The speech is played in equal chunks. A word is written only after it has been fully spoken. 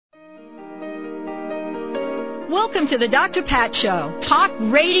Welcome to the Dr. Pat Show. Talk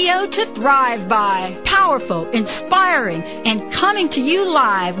radio to thrive by. Powerful, inspiring, and coming to you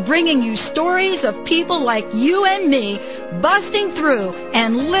live, bringing you stories of people like you and me busting through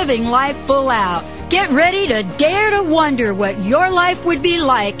and living life full out. Get ready to dare to wonder what your life would be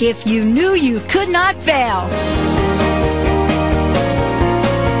like if you knew you could not fail.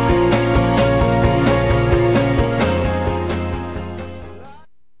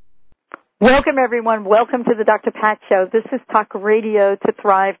 Welcome, everyone. Welcome to the Dr. Pat Show. This is Talk Radio to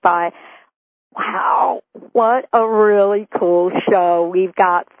Thrive By. Wow, what a really cool show we've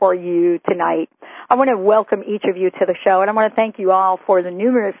got for you tonight. I want to welcome each of you to the show, and I want to thank you all for the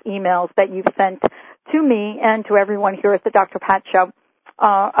numerous emails that you've sent to me and to everyone here at the Dr. Pat Show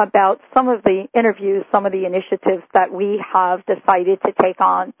about some of the interviews, some of the initiatives that we have decided to take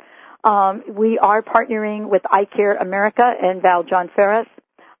on. We are partnering with iCare America and Val John Ferris.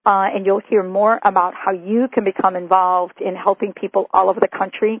 And you'll hear more about how you can become involved in helping people all over the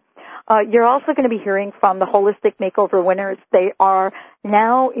country. You're also going to be hearing from the Holistic Makeover winners. They are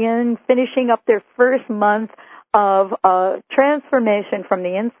now finishing up their first month of transformation from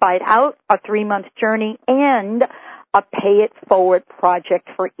the inside out, a 3-month journey, and a pay-it-forward project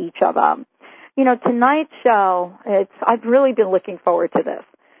for each of them. You know, tonight's show, I've really been looking forward to this.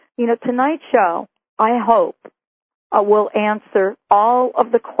 You know, tonight's show, I hope, will answer all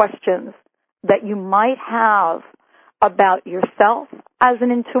of the questions that you might have about yourself as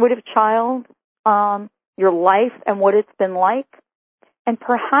an intuitive child, your life and what it's been like, and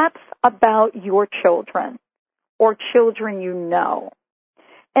perhaps about your children or children you know.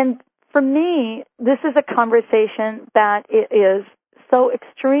 And for me, this is a conversation that is so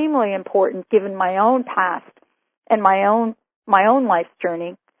extremely important given my own past and my own life's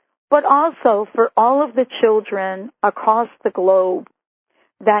journey, but also for all of the children across the globe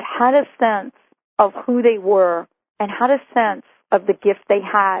that had a sense of who they were and had a sense of the gift they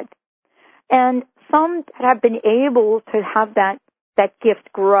had. And some have been able to have that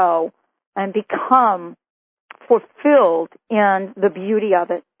gift grow and become fulfilled in the beauty of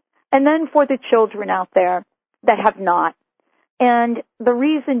it. And then for the children out there that have not. And the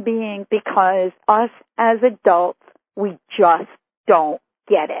reason being because us as adults, we just don't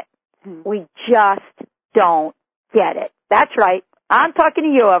get it. We just don't get it. That's right. I'm talking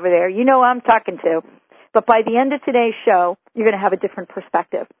to you over there. You know who I'm talking to. But by the end of today's show, you're going to have a different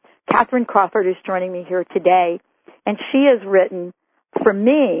perspective. Catherine Crawford is joining me here today, and she has written, for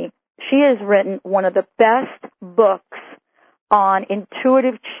me, she has written one of the best books on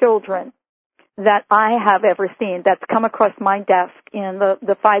intuitive children that I have ever seen that's come across my desk in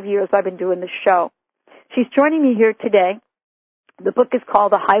the 5 years I've been doing this show. She's joining me here today. The book is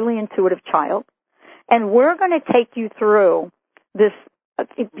called The Highly Intuitive Child, and we're going to take you through this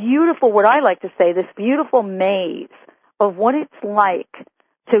beautiful, what I like to say, this beautiful maze of what it's like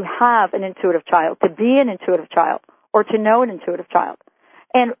to have an intuitive child, to be an intuitive child, or to know an intuitive child,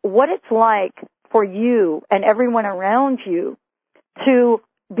 and what it's like for you and everyone around you to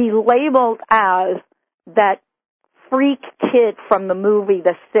be labeled as that freak kid from the movie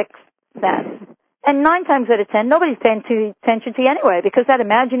The Sixth Sense. And 9 times out of 10, nobody's paying attention to you anyway, because that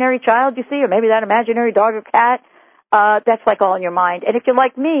imaginary child you see, or maybe that imaginary dog or cat, that's like all in your mind. And if you're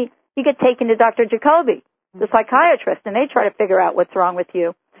like me, you get taken to Dr. Jacoby, the psychiatrist, and they try to figure out what's wrong with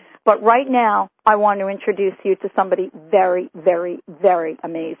you. But right now, I want to introduce you to somebody very, very, very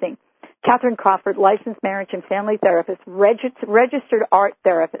amazing. Catherine Crawford, licensed marriage and family therapist, registered art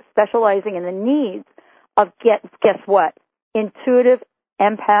therapist, specializing in the needs of, guess what, intuitive,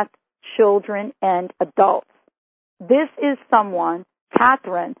 empath, children and adults. This is someone,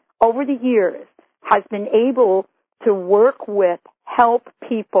 Catherine, over the years has been able to work with, help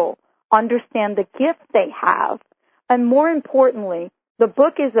people understand the gift they have, and more importantly, the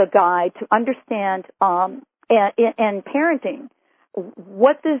book is a guide to understand and parenting.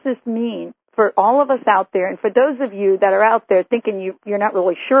 What does this mean for all of us out there, and for those of you that are out there thinking you're not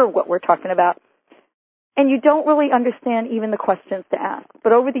really sure what we're talking about, and you don't really understand even the questions to ask.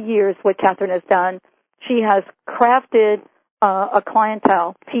 But over the years, what Catherine has done, she has crafted a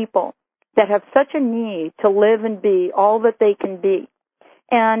clientele, people that have such a need to live and be all that they can be,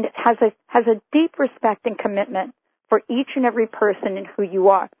 and has a deep respect and commitment for each and every person and who you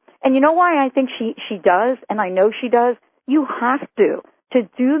are. And you know why I think she does, and I know she does? You have to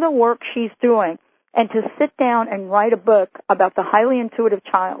do the work she's doing and to sit down and write a book about the highly intuitive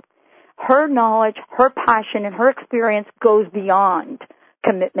child. Her knowledge, her passion, and her experience goes beyond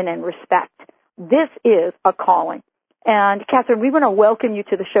commitment and respect. This is a calling. And, Catherine, we want to welcome you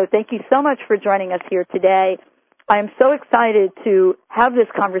to the show. Thank you so much for joining us here today. I am so excited to have this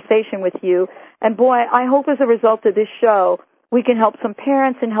conversation with you And boy, I hope as a result of this show, we can help some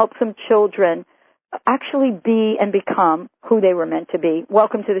parents and help some children actually be and become who they were meant to be.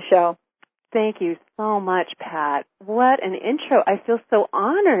 Welcome to the show. Thank you so much, Pat. What an intro. I feel so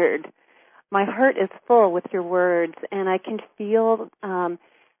honored. My heart is full with your words, and I can feel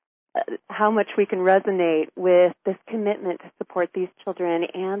how much we can resonate with this commitment to support these children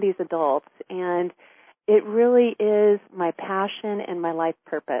and these adults. And it really is my passion and my life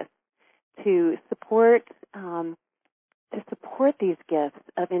purpose to support these gifts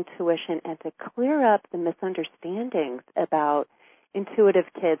of intuition and to clear up the misunderstandings about intuitive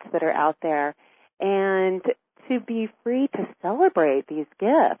kids that are out there, and to be free to celebrate these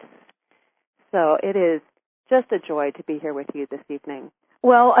gifts. So it is just a joy to be here with you this evening.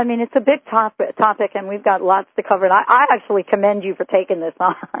 Well, I mean, it's a big topic, and we've got lots to cover. And I actually commend you for taking this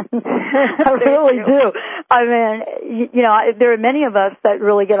on. I really do. I mean, you know, there are many of us that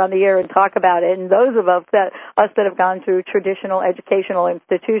really get on the air and talk about it, and those of us that have gone through traditional educational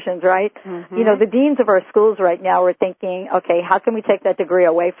institutions, right? Mm-hmm. You know, the deans of our schools right now are thinking, okay, how can we take that degree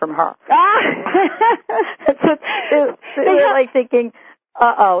away from her? They're like thinking,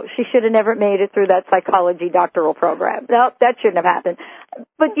 she should have never made it through that psychology doctoral program. No, that shouldn't have happened.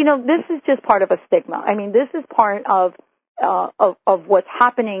 But, you know, this is just part of a stigma. I mean, this is part of what's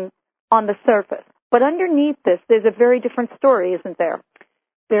happening on the surface. But underneath this, there's a very different story, isn't there?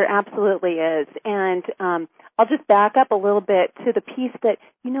 There absolutely is. And I'll just back up a little bit to the piece that,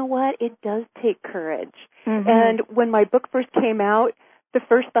 you know what, it does take courage. Mm-hmm. And when my book first came out, the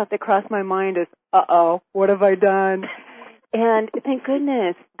first thought that crossed my mind is, what have I done? And thank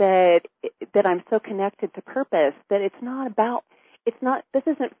goodness that I'm so connected to purpose, that this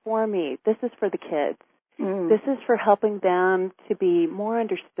isn't for me. This is for the kids. Mm. This is for helping them to be more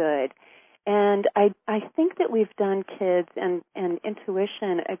understood. And I think that we've done kids and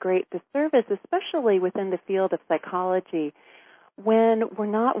intuition a great disservice, especially within the field of psychology, when we're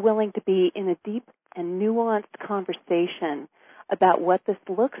not willing to be in a deep and nuanced conversation about what this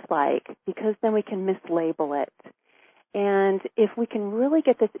looks like, because then we can mislabel it. And if we can really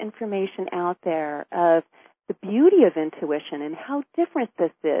get this information out there of the beauty of intuition and how different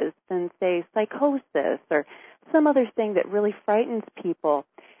this is than, say, psychosis or some other thing that really frightens people,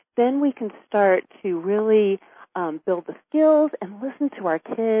 then we can start to really build the skills and listen to our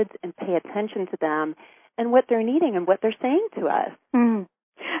kids and pay attention to them and what they're needing and what they're saying to us. Mm.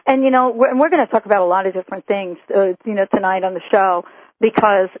 And, you know, we're going to talk about a lot of different things, tonight on the show.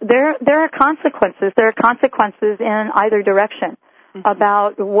 Because there are consequences. There are consequences in either direction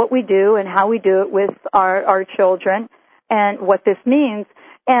about what we do and how we do it with our children and what this means.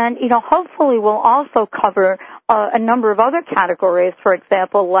 And, you know, hopefully we'll also cover a number of other categories, for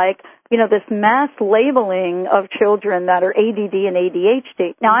example, like, you know, this mass labeling of children that are ADD and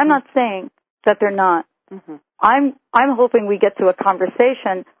ADHD. Now, I'm not saying that they're not. Mm-hmm. I'm hoping we get to a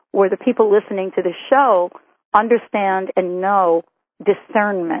conversation where the people listening to the show understand and know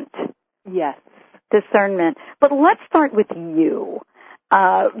discernment. Yes. Discernment. But let's start with you,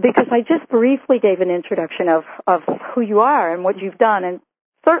 because I just briefly gave an introduction of who you are and what you've done, and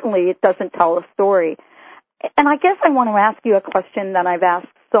certainly it doesn't tell a story. And I guess I want to ask you a question that I've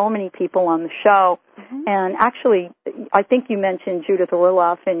asked so many people on the show, and actually I think you mentioned Judith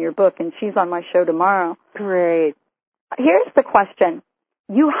Orloff in your book, and she's on my show tomorrow. Great. Here's the question.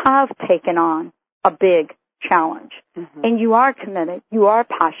 You have taken on a big challenge. Mm-hmm. And you are committed. You are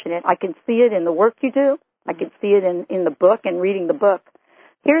passionate. I can see it in the work you do. I can see it in the book and reading the book.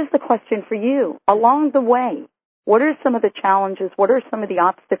 Here's the question for you. Along the way, what are some of the challenges? What are some of the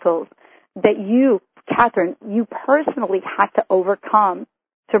obstacles that you, Catherine, you personally had to overcome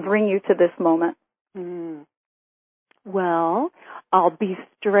to bring you to this moment? Mm. Well, I'll be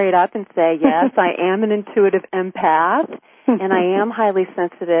straight up and say, yes, I am an intuitive empath, and I am highly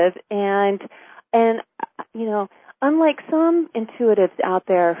sensitive, and you know, unlike some intuitives out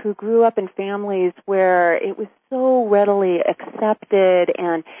there who grew up in families where it was so readily accepted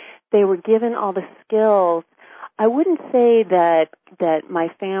and they were given all the skills, I wouldn't say that my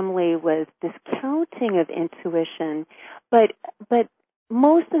family was discounting of intuition, but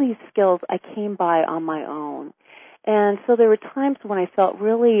most of these skills I came by on my own. And so there were times when I felt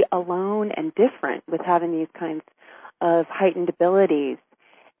really alone and different with having these kinds of heightened abilities.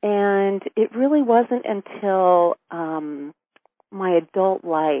 And it really wasn't until my adult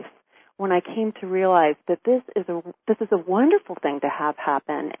life when I came to realize that this is a wonderful thing to have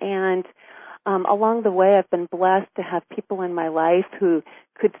happen. And along the way, I've been blessed to have people in my life who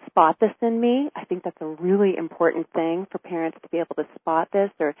could spot this in me. I think that's a really important thing for parents to be able to spot this,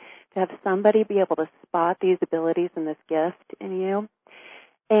 or to have somebody be able to spot these abilities and this gift in you.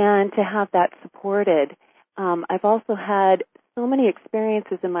 and to have that supported. I've also had so many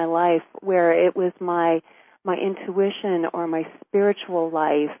experiences in my life where it was my intuition or my spiritual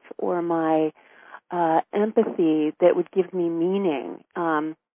life or my empathy that would give me meaning.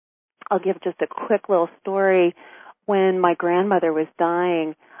 I'll give just a quick little story. When my grandmother was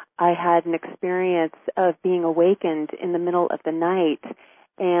dying, I had an experience of being awakened in the middle of the night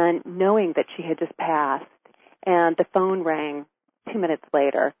and knowing that she had just passed. And the phone rang 2 minutes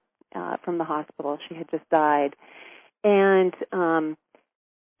later from the hospital. She had just died. And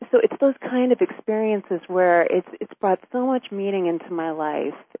so it's those kind of experiences where it's brought so much meaning into my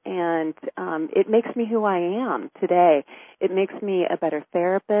life, and it makes me who I am today. It makes me a better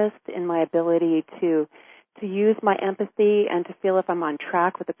therapist in my ability to use my empathy and to feel if I'm on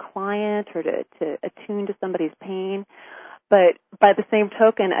track with a client or to attune to somebody's pain. But by the same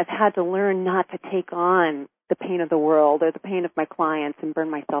token, I've had to learn not to take on the pain of the world or the pain of my clients and burn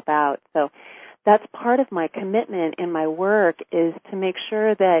myself out. So that's part of my commitment in my work, is to make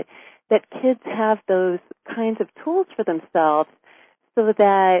sure that kids have those kinds of tools for themselves so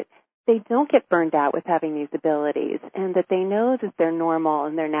that they don't get burned out with having these abilities, and that they know that they're normal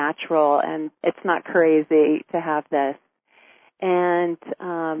and they're natural and it's not crazy to have this. And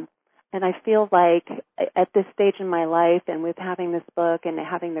I feel like at this stage in my life, and with having this book and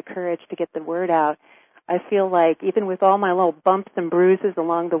having the courage to get the word out, I feel like even with all my little bumps and bruises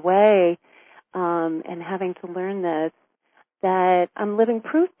along the way, and having to learn this, that I'm living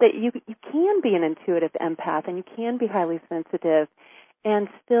proof that you can be an intuitive empath and you can be highly sensitive and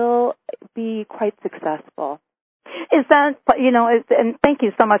still be quite successful. Is that, and thank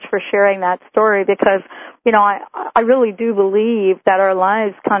you so much for sharing that story, because, I really do believe that our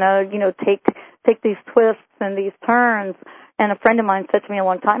lives kind of, take these twists and these turns. And a friend of mine said to me a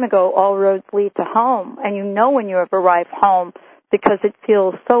long time ago, all roads lead to home. And you know when you have arrived home because it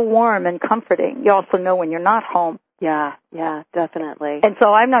feels so warm and comforting. You also know when you're not home. Yeah, definitely. And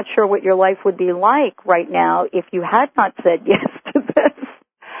so I'm not sure what your life would be like right now if you had not said yes to this.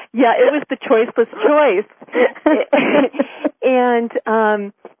 Yeah, it was the choiceless choice. And,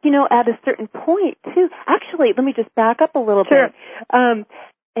 at a certain point, too, actually, let me just back up a little bit.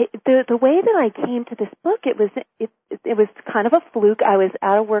 The way that I came to this book, it was kind of a fluke. I was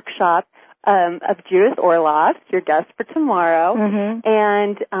at a workshop of Judith Orloff's, Your Guest for Tomorrow,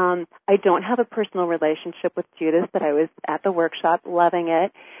 and I don't have a personal relationship with Judith, but I was at the workshop loving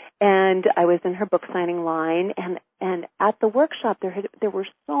it, and I was in her book signing line, and at the workshop there were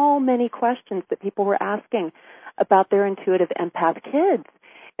so many questions that people were asking about their intuitive empath kids.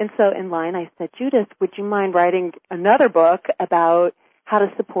 And so in line I said, Judith, would you mind writing another book about how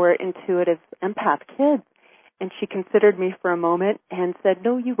to support intuitive empath kids? And she considered me for a moment and said,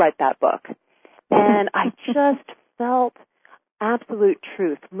 no, you write that book. And I just felt absolute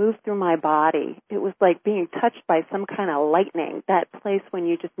truth move through my body. It was like being touched by some kind of lightning, that place when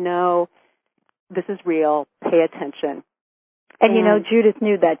you just know this is real, pay attention. And Judith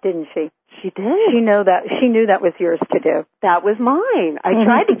knew that, didn't she? She did. She knew that was yours to do. That was mine. I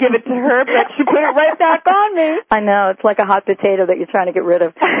tried to give it to her, but she put it right back on me. I know. It's like a hot potato that you're trying to get rid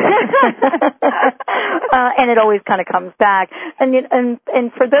of. And it always kind of comes back.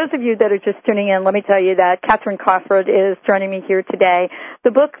 And for those of you that are just tuning in, let me tell you that Catherine Crawford is joining me here today. The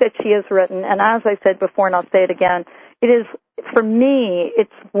book that she has written, and as I said before, and I'll say it again, it is, for me,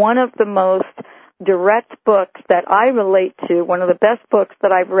 it's one of the most direct books that I relate to, one of the best books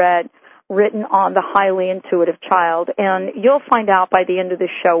that I've read, written on the highly intuitive child. And you'll find out by the end of the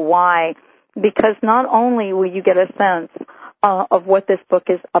show why, because not only will you get a sense of what this book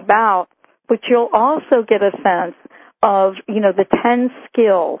is about, but you'll also get a sense of, the 10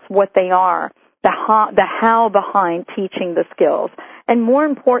 skills, what they are, the how behind teaching the skills. And more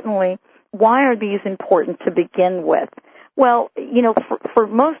importantly, why are these important to begin with? Well, for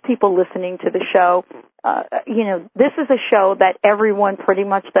most people listening to the show, this is a show that everyone pretty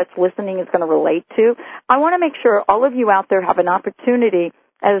much that's listening is going to relate to. I want to make sure all of you out there have an opportunity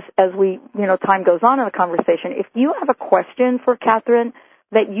as we, time goes on in the conversation. If you have a question for Catherine,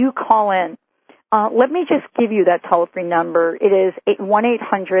 that you call in. Let me just give you that toll-free number. It is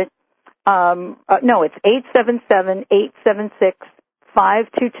 1-800, it's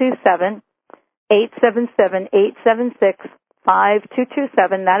 877-876-5227.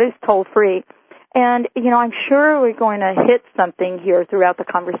 877-876-5227. That is toll-free. And, I'm sure we're going to hit something here throughout the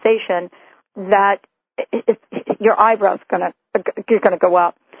conversation that your eyebrows you're going to go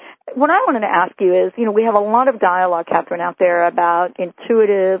up. What I wanted to ask you is, we have a lot of dialogue, Catherine, out there about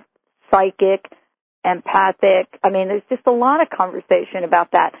intuitive, psychic, empathic. I mean, there's just a lot of conversation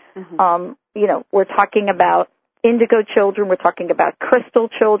about that. We're talking about indigo children. We're talking about crystal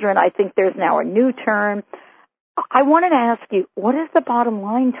children. I think there's now a new term. I wanted to ask you, what is the bottom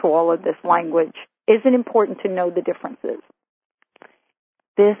line to all of this language? Is it important to know the differences?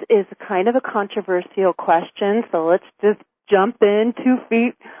 This is kind of a controversial question, so let's just jump in 2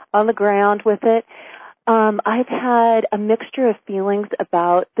 feet on the ground with it. I've had a mixture of feelings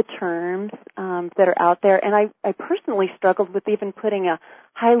about the terms that are out there, and I personally struggled with even putting a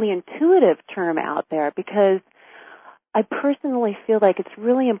highly intuitive term out there because I personally feel like it's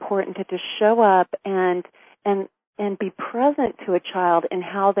really important to just show up and be present to a child in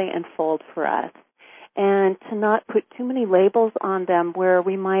how they unfold for us, and to not put too many labels on them where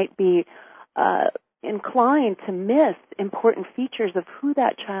we might be inclined to miss important features of who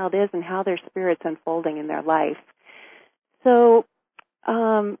that child is and how their spirit's unfolding in their life. So,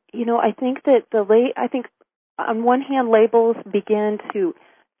 I think that I think on one hand, labels begin to,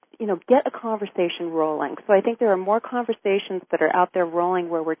 get a conversation rolling. So I think there are more conversations that are out there rolling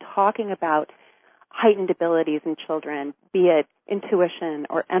where we're talking about heightened abilities in children, be it intuition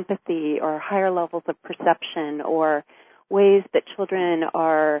or empathy or higher levels of perception or ways that children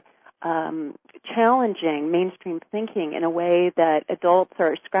are challenging mainstream thinking in a way that adults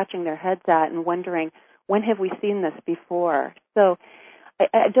are scratching their heads at and wondering, when have we seen this before? So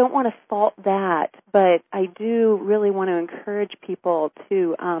I don't want to fault that, but I do really want to encourage people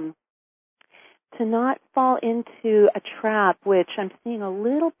to not fall into a trap, which I'm seeing a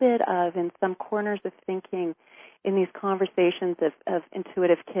little bit of in some corners of thinking in these conversations of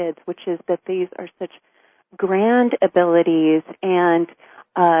intuitive kids, which is that these are such grand abilities and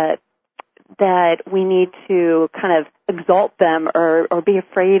that we need to kind of exalt them or be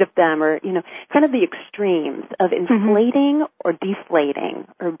afraid of them or, kind of the extremes of inflating or deflating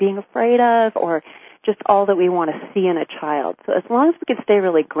or being afraid of or just all that we want to see in a child. So as long as we can stay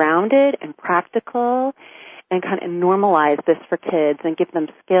really grounded and practical and kind of normalize this for kids and give them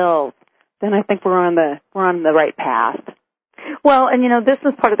skills, then I think we're on the right path. Well, and this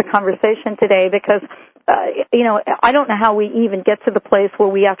is part of the conversation today because I don't know how we even get to the place where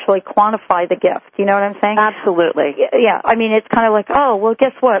we actually quantify the gift. You know what I'm saying? Absolutely. Yeah. I mean, it's kind of like, oh, well,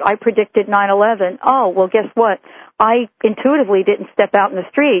 guess what? I predicted 9/11. Oh, well, guess what? I intuitively didn't step out in the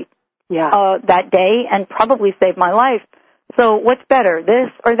street that day and probably saved my life. So what's better,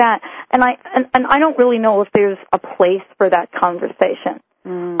 this or that? And I don't really know if there's a place for that conversation.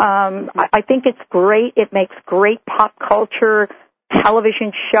 I think it's great. It makes great pop culture,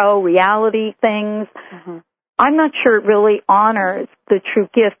 television show, reality things. I'm not sure it really honors the true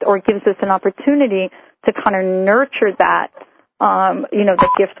gift or gives us an opportunity to kind of nurture that, the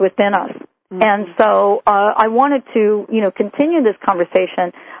gift within us. And so I wanted to, continue this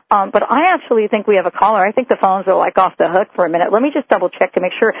conversation, but I actually think we have a caller. I think the phones are like off the hook for a minute. Let me just double check to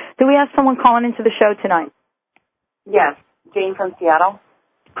make sure. Do we have someone calling into the show tonight? Yes, Jane from Seattle.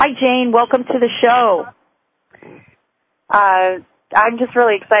 Hi, Jane. Welcome to the show. I'm just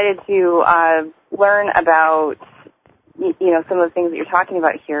really excited to learn about, some of the things that you're talking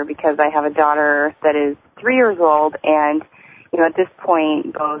about here because I have a daughter that is 3 years old, and, at this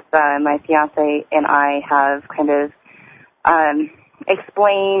point, both my fiancé and I have kind of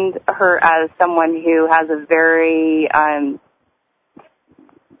explained her as someone who has a very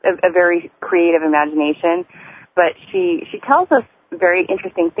creative imagination, but she tells us very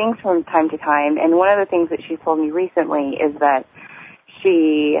interesting things from time to time, and one of the things that she told me recently is that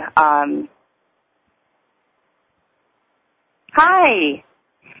she, hi,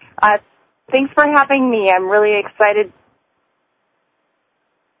 thanks for having me. I'm really excited.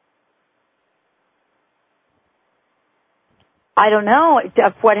 I don't know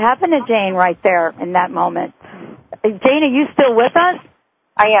what happened to Jane right there in that moment. Jane, are you still with us?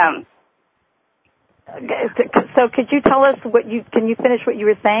 I am. So could you tell us can you finish what you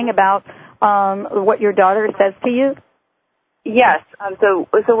were saying about what your daughter says to you? Yes. So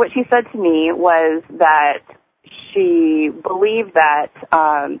what she said to me was that she believed that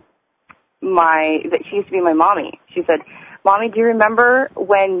that she used to be my mommy. She said, "Mommy, do you remember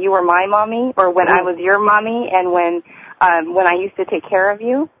when you were my mommy, or when I was your mommy, and when I used to take care of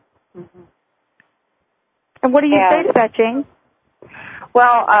you?" And what do you say to that, Jane?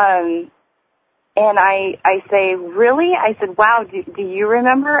 Well, and I say, really? I said, wow, do you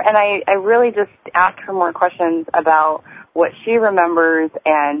remember? And I really just asked her more questions about what she remembers,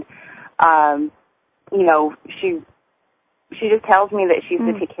 and, she just tells me that she used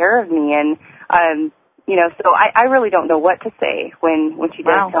to take care of me, and, so I really don't know what to say when she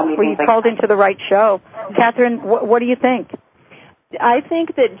does tell me things like that. You called into the right show. Catherine, what do you think? I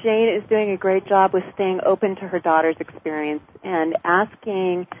think that Jane is doing a great job with staying open to her daughter's experience and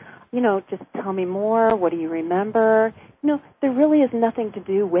asking just tell me more. What do you remember? There really is nothing to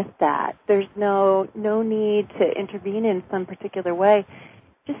do with that. There's no need to intervene in some particular way.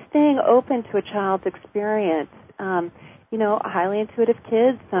 Just staying open to a child's experience. Highly intuitive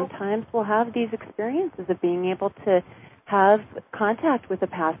kids sometimes will have these experiences of being able to have contact with a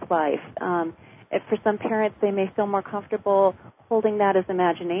past life. For some parents, they may feel more comfortable holding that as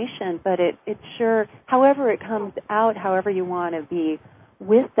imagination, but it sure, however it comes out, however you want to be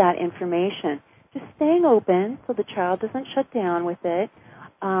with that information, just staying open so the child doesn't shut down with it.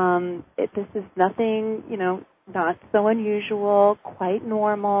 This is nothing, not so unusual, quite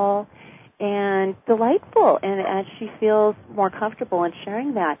normal, and delightful. And as she feels more comfortable in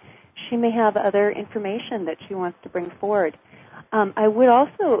sharing that, she may have other information that she wants to bring forward. I would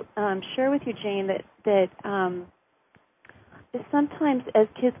also share with you, Jane, that sometimes as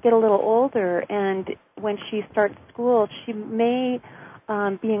kids get a little older and when she starts school, she may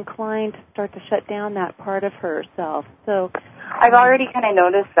be inclined to start to shut down that part of herself. So I've already kind of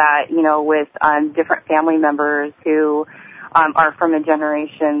noticed that, with different family members who are from a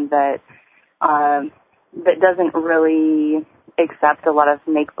generation that doesn't really accept a lot of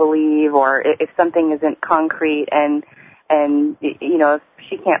make-believe, or if something isn't concrete and if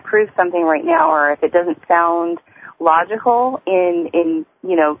she can't prove something right now, or if it doesn't sound logical in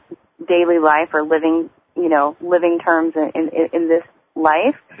daily life or living terms in this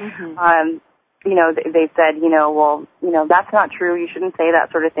life, they said, that's not true, you shouldn't say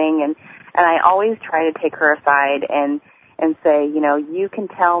that sort of thing, and I always try to take her aside and say, you can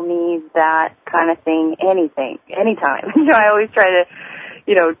tell me that kind of thing anytime. I always try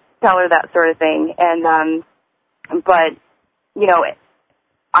to, tell her that sort of thing. And, but,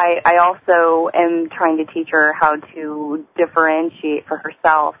 I also am trying to teach her how to differentiate for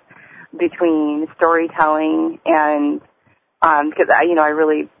herself between storytelling and, because I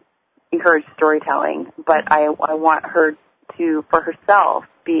really encourage storytelling, but I want her to, for herself,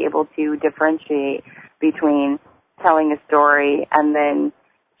 be able to differentiate between telling a story and then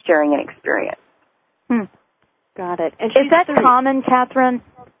sharing an experience. Got it. And is that common, Catherine?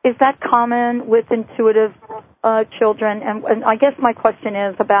 Is that common with intuitive children? And I guess my question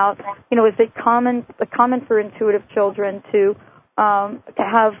is about, is it common for intuitive children to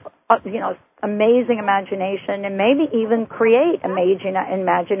have, amazing imagination and maybe even create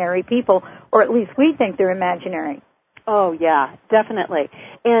imaginary people, or at least we think they're imaginary? Oh, yeah, definitely.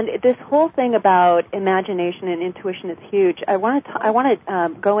 And this whole thing about imagination and intuition is huge. I want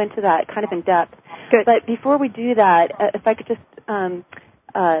to go into that kind of in depth. Good. But before we do that, if I could just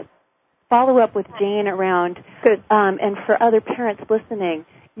follow up with Jane around, good. And for other parents listening,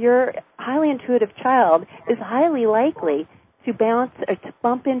 your highly intuitive child is highly likely to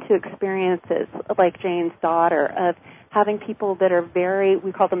bump into experiences like Jane's daughter of having people that are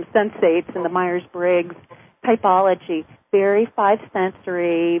we call them sensates in the Myers-Briggs typology, very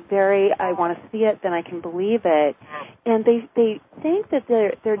five-sensory, very, I want to see it, then I can believe it. And they think that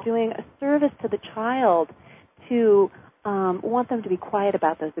they're doing a service to the child to want them to be quiet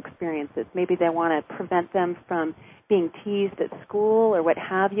about those experiences. Maybe they want to prevent them from being teased at school or what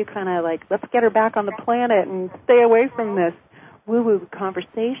have you, kind of like, let's get her back on the planet and stay away from this woo-woo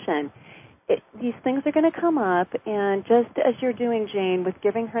conversation. These things are going to come up, and just as you're doing, Jane, with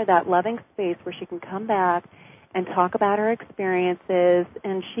giving her that loving space where she can come back and talk about her experiences,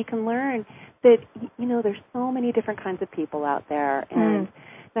 and she can learn that, there's so many different kinds of people out there, and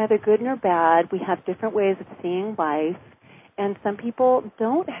neither good nor bad. We have different ways of seeing life, and some people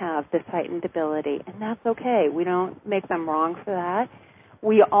don't have this heightened ability, and that's okay. We don't make them wrong for that.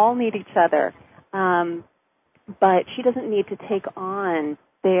 We all need each other, but she doesn't need to take on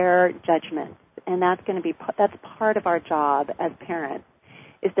their judgments, and that's part of our job as parents,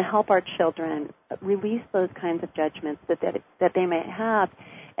 is to help our children release those kinds of judgments that they may have,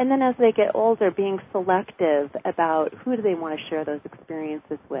 and then as they get older, being selective about who do they want to share those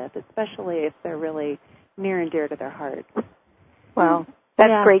experiences with, especially if they're really near and dear to their heart. Wow,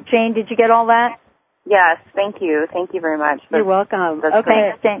 that's great. Jane, did you get all that? Yes, thank you. Thank you very much. You're welcome. Okay,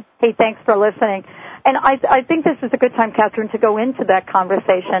 thanks, Jane. Hey, thanks for listening. And I think this is a good time, Catherine, to go into that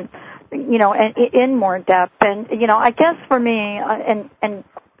conversation, and in more depth. And, I guess for me, and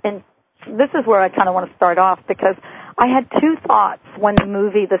this is where I kind of want to start off, because I had two thoughts when the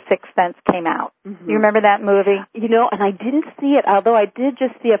movie The Sixth Sense came out. Mm-hmm. You remember that movie? And I didn't see it, although I did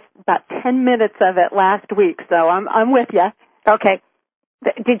just see about 10 minutes of it last week, so I'm with you. Okay.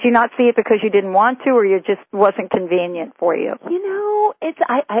 Did you not see it because you didn't want to, or it just wasn't convenient for you?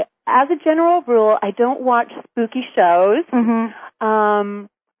 I as a general rule, I don't watch spooky shows. Mm-hmm.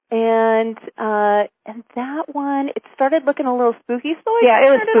 And that one, it started looking a little spooky, so yeah, it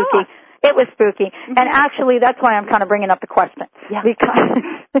was spooky. It was spooky. Mm-hmm. And actually, that's why I'm kind of bringing up the question. Yeah.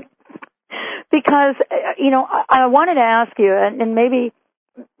 Because I wanted to ask you, and maybe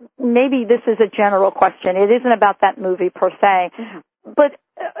this is a general question. It isn't about that movie per se, mm-hmm. but,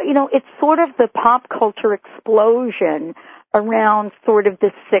 it's sort of the pop culture explosion around sort of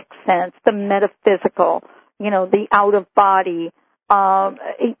the sixth sense, the metaphysical, the out-of-body,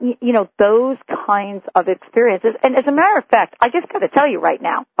 those kinds of experiences. And as a matter of fact, I just got to tell you right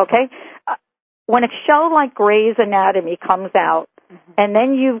now, okay, when a show like Grey's Anatomy comes out, mm-hmm. and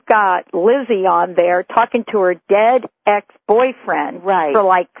then you've got Lizzie on there talking to her dead ex-boyfriend right. for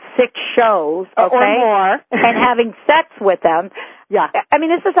like 6 shows, okay, or more, and having sex with them. Yeah. I mean,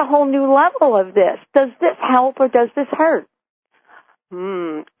 this is a whole new level of this. Does this help or does this hurt?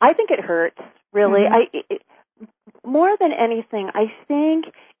 I think it hurts, really. Mm-hmm. More than anything, I think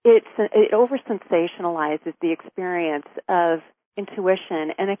it over-sensationalizes the experience of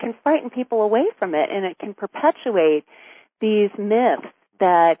intuition, and it can frighten people away from it, and it can perpetuate these myths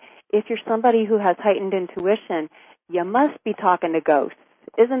that if you're somebody who has heightened intuition, you must be talking to ghosts.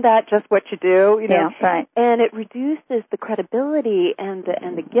 Isn't that just what you do? Yeah, right. And it reduces the credibility and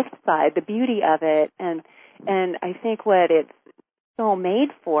the gift side, the beauty of it, and I think what it's so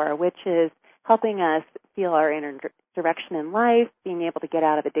made for, which is helping us feel our inner direction in life, being able to get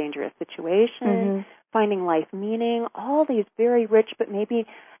out of a dangerous situation, mm-hmm. finding life meaning, all these very rich but maybe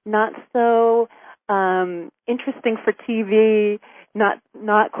not so interesting for TV, not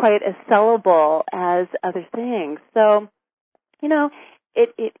quite as sellable as other things. So,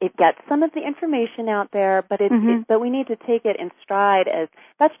 it gets some of the information out there, but but we need to take it in stride as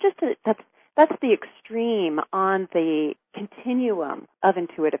that's the extreme on the continuum of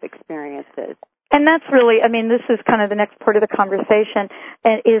intuitive experiences. And that's really, this is kind of the next part of the conversation,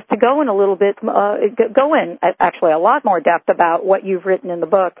 is to go in a little bit, actually a lot more depth about what you've written in the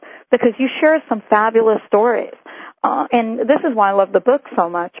book, because you share some fabulous stories. And this is why I love the book so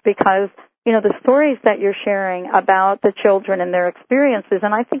much, because, the stories that you're sharing about the children and their experiences,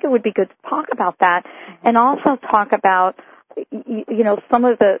 and I think it would be good to talk about that, and also talk about, some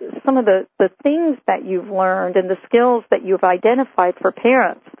of the things that you've learned and the skills that you've identified for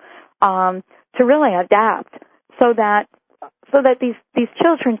parents, to really adapt so that these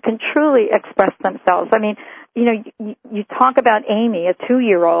children can truly express themselves. You talk about Amy, a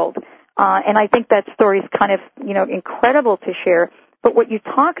 2-year-old, and I think that story is kind of, incredible to share. But what you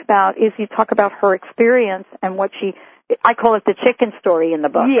talk about is her experience and what I call it the chicken story in the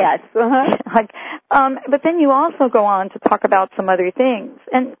book. Yes. Uh-huh. But then you also go on to talk about some other things.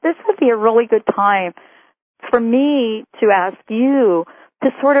 And this would be a really good time for me to ask you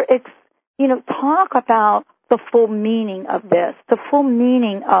to sort of, talk about the full meaning of this, the full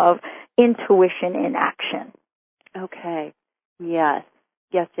meaning of intuition in action. Okay. Yes.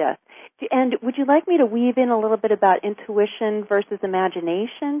 And would you like me to weave in a little bit about intuition versus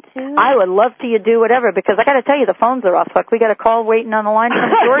imagination, too? I would love to do whatever, because I got to tell you, the phones are off. Look, we got a call waiting on the line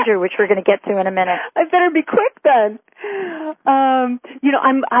from Georgia, which we're going to get to in a minute. I better be quick then.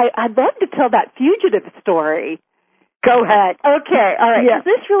 I'd love to tell that fugitive story. Go ahead. Okay, all right. Yeah.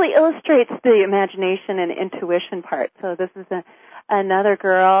 This really illustrates the imagination and intuition part. So this is another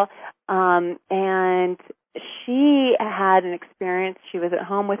girl, and she had an experience. She was at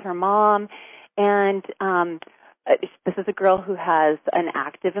home with her mom, and this is a girl who has an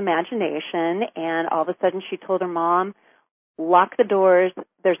active imagination, and all of a sudden she told her mom, lock the doors,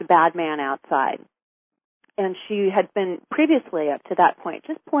 there's a bad man outside. And she had been previously up to that point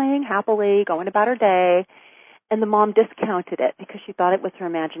just playing happily, going about her day, and the mom discounted it because she thought it was her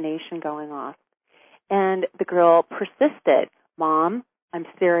imagination going off. And the girl persisted, Mom, I'm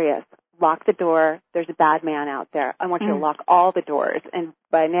serious. Lock the door. There's a bad man out there. I want you to lock all the doors. And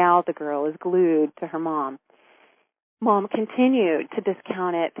by now the girl is glued to her mom. Mom continued to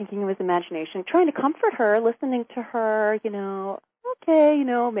discount it, thinking it was imagination, trying to comfort her, listening to her, okay,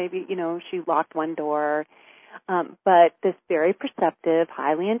 maybe, she locked one door. But this very perceptive,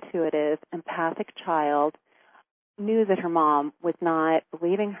 highly intuitive, empathic child knew that her mom was not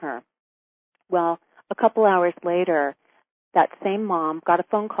believing her. Well, a couple hours later, that same mom got a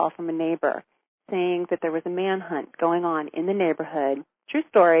phone call from a neighbor saying that there was a manhunt going on in the neighborhood, true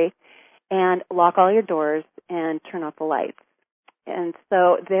story, and lock all your doors and turn off the lights. And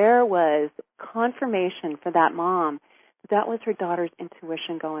so there was confirmation for that mom that was her daughter's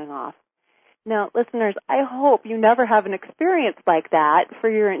intuition going off. Now, listeners, I hope you never have an experience like that for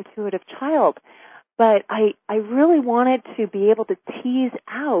your intuitive child, but I really wanted to be able to tease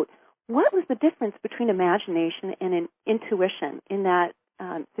out what was the difference between imagination and intuition in that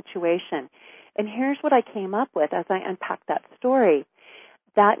situation. And here's what I came up with as I unpacked that story.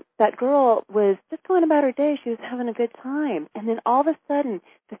 That girl was just going about her day. She was having a good time. And then all of a sudden,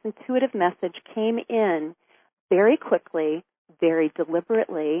 this intuitive message came in very quickly, very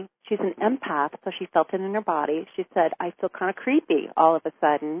deliberately. She's an empath, so she felt it in her body. She said, I feel kind of creepy all of a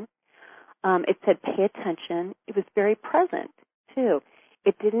sudden. It said, pay attention. It was very present, too.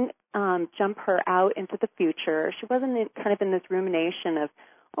 It didn't jump her out into the future. She wasn't kind of in this rumination of,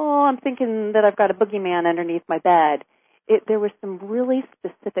 oh, I'm thinking that I've got a boogeyman underneath my bed. There were some really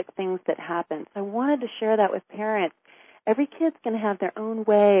specific things that happened. So I wanted to share that with parents. Every kid's going to have their own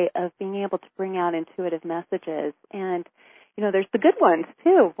way of being able to bring out intuitive messages. And, you know, there's the good ones,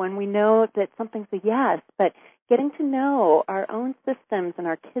 too, when we know that something's a yes. But getting to know our own systems and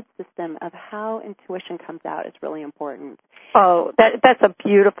our kids' system of how intuition comes out is really important. Oh,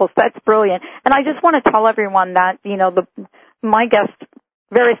 that's brilliant. And I just want to tell everyone that, you know, my guest,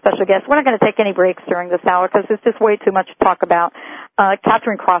 very special guest, we're not going to take any breaks during this hour because it's just way too much to talk about.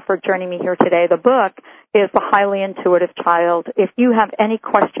 Catherine Crawford joining me here today. The book is The Highly Intuitive Child. If you have any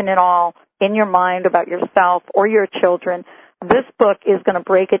question at all in your mind about yourself or your children, this book is going to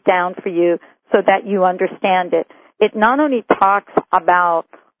break it down for you so that you understand it. It not only talks about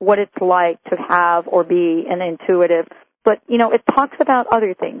what it's like to have or be an intuitive, but, you know, it talks about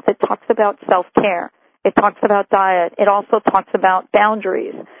other things. It talks about self-care. It talks about diet. It also talks about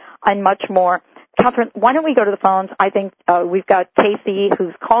boundaries and much more. Catherine, why don't we go to the phones? I think we've got Casey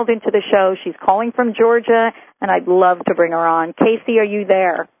who's called into the show. She's calling from Georgia, and I'd love to bring her on. Casey, are you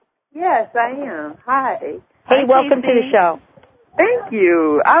there? Yes, I am. Hi. Hey, Hi, welcome Casey. to the show. Thank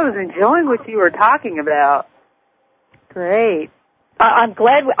you. I was enjoying what you were talking about. Great. I'm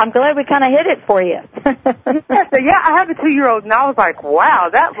glad we kind of hit it for you. Yeah, I have a 2-year-old, and I was like, wow,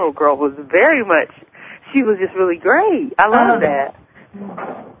 that little girl was she was just really great. I love that.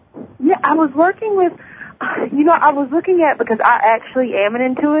 Yeah, I was working with, I was looking at, because I actually am an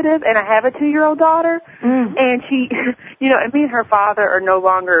intuitive, and I have a 2-year-old daughter, and she, and me and her father are no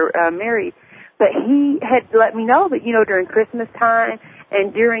longer married, but he had let me know that, during Christmas time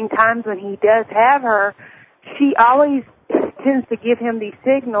and during times when he does have her, she always tends to give him these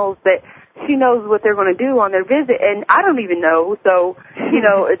signals that she knows what they're going to do on their visit, and I don't even know. So,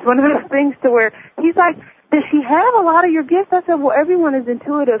 it's one of those things to where he's like, does she have a lot of your gifts? I said, well, everyone is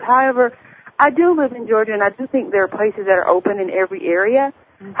intuitive. However, I do live in Georgia, and I do think there are places that are open in every area.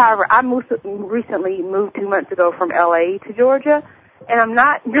 Mm-hmm. However, I recently moved 2 months ago from L.A. to Georgia, and I'm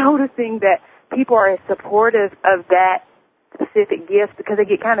not noticing that people are as supportive of that specific gift because they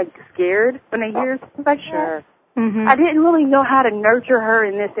get kind of scared when they hear something like that. Mm-hmm. I didn't really know how to nurture her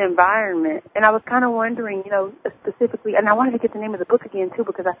in this environment, and I was kind of wondering, specifically, and I wanted to get the name of the book again, too,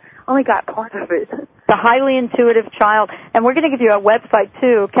 because I only got part of it. The Highly Intuitive Child. And we're going to give you a website,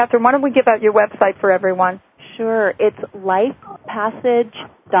 too. Catherine, why don't we give out your website for everyone? Sure. It's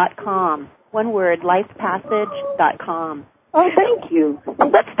lifepassage.com. One word, lifepassage.com. Oh, thank you. Well,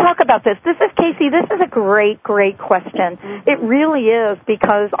 let's talk about this. Casey, this is a great, great question. Mm-hmm. It really is,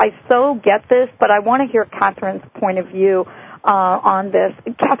 because I so get this, but I want to hear Catherine's point of view on this.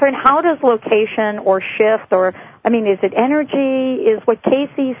 Catherine, how does location or shift is it energy? Is what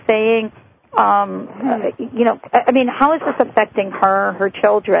Casey's saying, how is this affecting her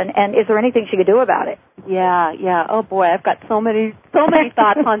children, and is there anything she could do about it? Yeah. Oh, boy, I've got so many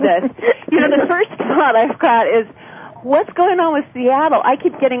thoughts on this. The first thought I've got is, what's going on with Seattle? I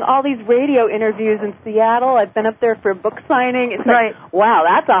keep getting all these radio interviews in Seattle. I've been up there for a book signing. It's like, wow,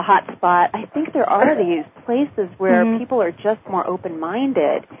 that's a hot spot. I think there are these places where people are just more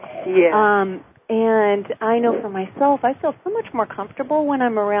open-minded. Yeah. And I know for myself, I feel so much more comfortable when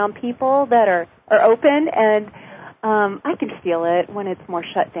I'm around people that are open, and I can feel it when it's more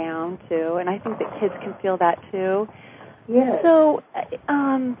shut down, too. And I think that kids can feel that, too. Yeah. So,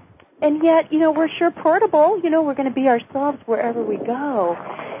 and yet, we're sure portable. We're going to be ourselves wherever we go.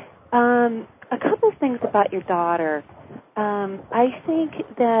 A couple of things about your daughter. I think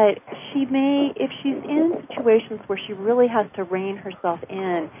that she may, if she's in situations where she really has to rein herself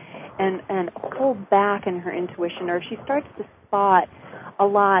in and pull back in her intuition, or if she starts to spot a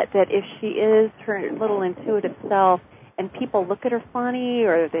lot that if she is her little intuitive self and people look at her funny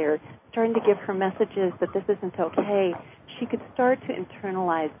or they're starting to give her messages that this isn't okay, she could start to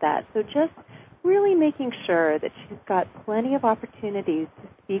internalize that. So just really making sure that she's got plenty of opportunities to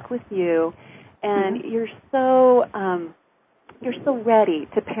speak with you, and you're so ready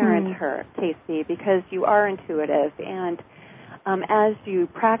to parent her, Casey, because you are intuitive. And as you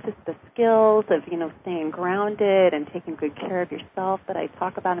practice the skills of, staying grounded and taking good care of yourself that I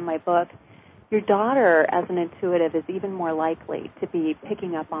talk about in my book, your daughter, as an intuitive, is even more likely to be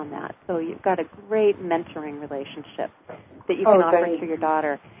picking up on that. So you've got a great mentoring relationship that you can offer to your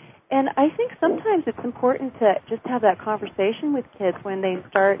daughter. And I think sometimes it's important to just have that conversation with kids when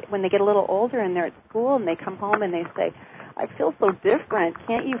they get a little older and they're at school and they come home and they say, I feel so different.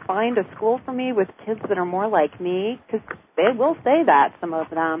 Can't you find a school for me with kids that are more like me? Because they will say that, some of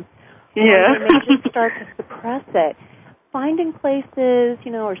them. Yeah. Or they may just start to suppress it. Finding places,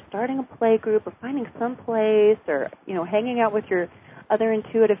 or starting a play group or finding some place or, hanging out with your other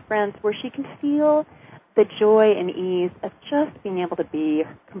intuitive friends where she can feel the joy and ease of just being able to be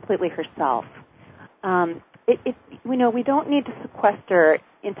completely herself. We don't need to sequester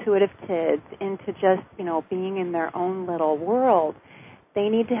intuitive kids into just, being in their own little world. They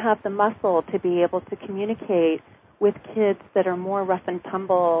need to have the muscle to be able to communicate with kids that are more rough and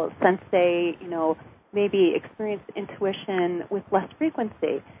tumble, since they, maybe experience intuition with less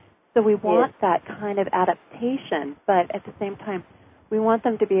frequency. So we want that kind of adaptation, but at the same time, we want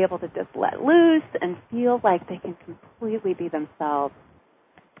them to be able to just let loose and feel like they can completely be themselves.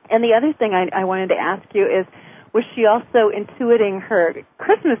 And the other thing I wanted to ask you is, was she also intuiting her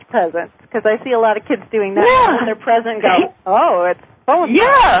Christmas presents? Because I see a lot of kids doing that. Yeah. And their present go, oh, it's full of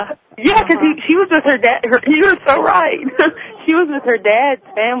Yeah, because she was with her dad. You were so right. She was with her dad's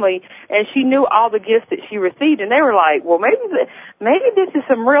family, and she knew all the gifts that she received, and they were like, well, maybe this is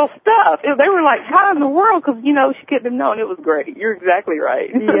some real stuff. They were like, how in the world? Because, she couldn't have known. It was great. You're exactly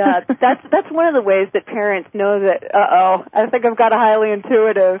right. Yeah, that's one of the ways that parents know that, I think I've got a highly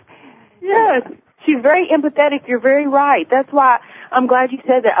intuitive. Yes. She's very empathetic. You're very right. That's why I'm glad you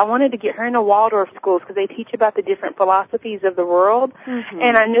said that. I wanted to get her into Waldorf schools because they teach about the different philosophies of the world. Mm-hmm.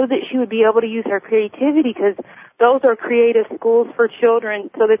 And I knew that she would be able to use her creativity because those are creative schools for children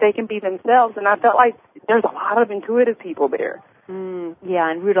so that they can be themselves. And I felt like there's a lot of intuitive people there.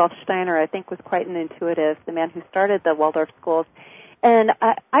 Yeah, and Rudolf Steiner, I think, was quite an intuitive, the man who started the Waldorf schools. And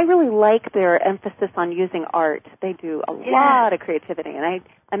I really like their emphasis on using art. They do a lot of creativity.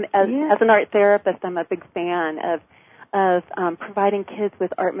 And as an art therapist, I'm a big fan of providing kids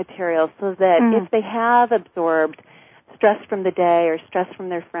with art materials so that if they have absorbed stress from the day or stress from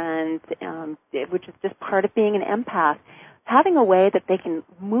their friends, which is just part of being an empath, having a way that they can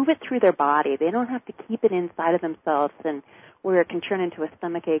move it through their body. They don't have to keep it inside of themselves and where it can turn into a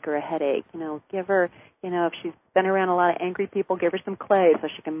stomach ache or a headache. Give her, if she's been around a lot of angry people, give her some clay so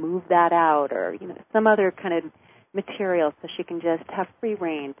she can move that out, or, some other kind of material so she can just have free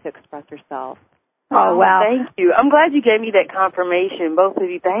reign to express herself. Oh, wow. Thank you. I'm glad you gave me that confirmation, both of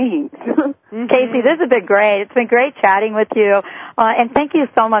you. Thanks. Casey, this has been great. It's been great chatting with you. And thank you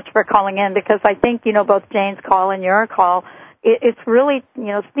so much for calling in, because I think, both Jane's call and your call, it's really,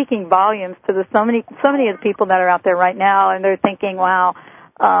 speaking volumes to so many of the people that are out there right now, and they're thinking, wow,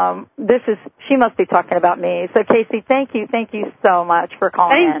 she must be talking about me. So, Casey, thank you so much for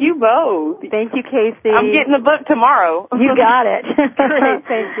calling in. Thank you both. Thank you, Casey. I'm getting the book tomorrow. You got it. Great,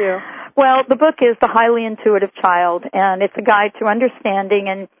 thank you. Well, the book is The Highly Intuitive Child, and it's a guide to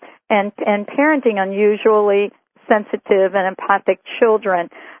understanding and parenting unusually sensitive and empathic children.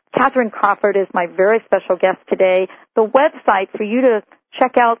 Catherine Crawford is my very special guest today. The website for you to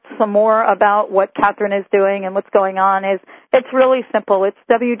check out some more about what Catherine is doing and what's going on it's really simple. It's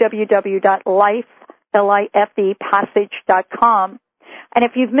www.lifepassage.com. And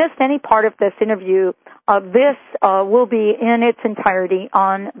if you've missed any part of this interview, this will be in its entirety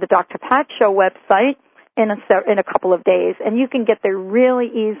on the Dr. Pat Show website in a couple of days. And you can get there really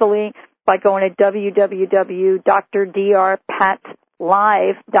easily by going to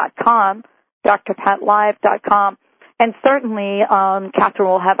www.drpatlive.com, drpatlive.com. And certainly, Catherine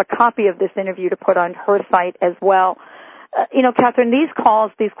will have a copy of this interview to put on her site as well. Catherine, these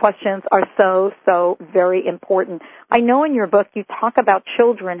questions are so very important. I know in your book you talk about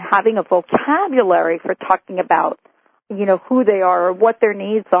children having a vocabulary for talking about, who they are or what their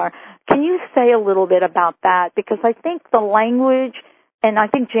needs are. Can you say a little bit about that? Because I think the language, and I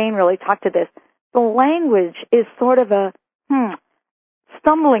think Jane really talked to this, the language is sort of a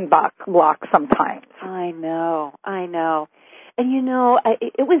stumbling block sometimes. I know. And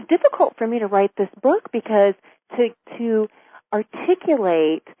it was difficult for me to write this book because to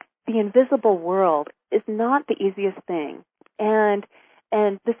articulate the invisible world is not the easiest thing. And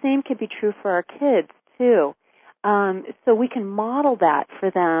the same can be true for our kids too. So we can model that for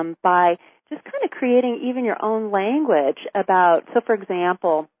them by just kind of creating even your own language about, so for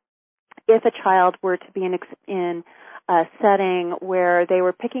example, if a child were to be in a setting where they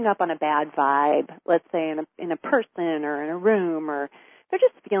were picking up on a bad vibe, let's say in a person or in a room, or they're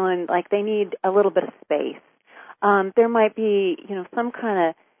just feeling like they need a little bit of space. There might be, some kind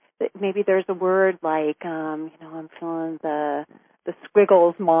of maybe there's a word like, I'm feeling the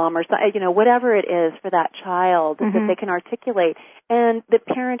squiggles, mom, or something, whatever it is for that child that they can articulate. And the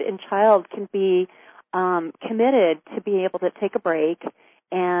parent and child can be committed to be able to take a break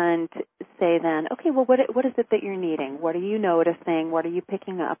and say then, okay, well, what is it that you're needing? What are you noticing? What are you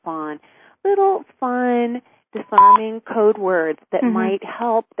picking up on? Little fun, disarming code words that might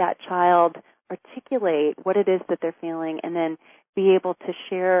help that child articulate what it is that they're feeling and then be able to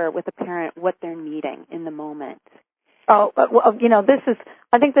share with the parent what they're needing in the moment. Oh, well,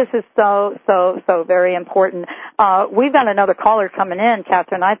 I think this is so very important. We've got another caller coming in,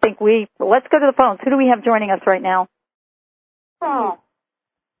 Catherine. I think let's go to the phones. Who do we have joining us right now? Oh.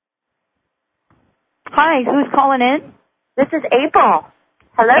 Hi, who's calling in? This is April.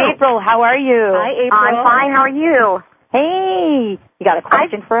 Hello. April, how are you? Hi, April. I'm fine. How are you? Hey, you got a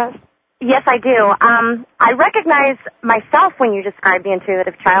question for us? Yes, I do. I recognize myself when you described the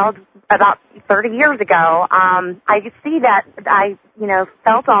intuitive child about 30 years ago. I see that I,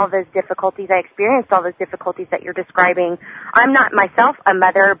 felt all those difficulties. I experienced all those difficulties that you're describing. I'm not myself a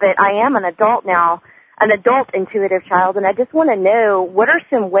mother, but I am an adult now, an adult intuitive child, and I just want to know what are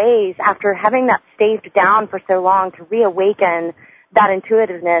some ways after having that staved down for so long to reawaken that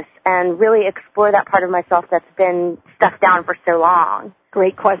intuitiveness and really explore that part of myself that's been stuffed down for so long.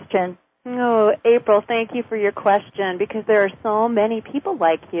 Great question. Oh, April, thank you for your question because there are so many people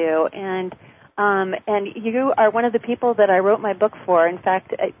like you, and you are one of the people that I wrote my book for. In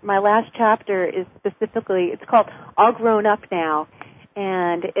fact, my last chapter is it's called All Grown Up Now,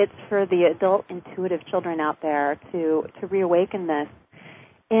 and it's for the adult intuitive children out there to reawaken this.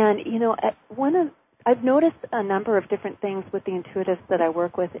 And, I've noticed a number of different things with the intuitives that I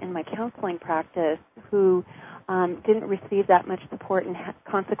work with in my counseling practice who didn't receive that much support and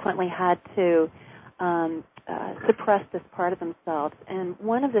consequently had to suppress this part of themselves. And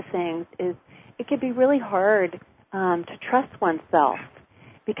one of the things is it can be really hard to trust oneself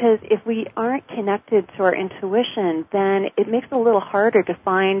because if we aren't connected to our intuition, then it makes it a little harder to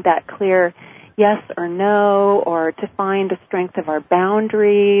find that clear yes or no or to find the strength of our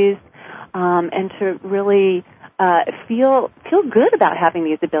boundaries and to really feel good about having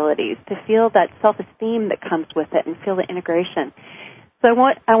these abilities, to feel that self-esteem that comes with it and feel the integration. So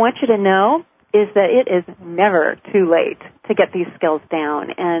what I want you to know is that it is never too late to get these skills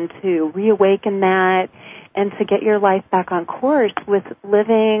down and to reawaken that and to get your life back on course with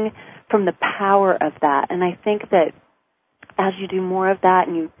living from the power of that. And I think that as you do more of that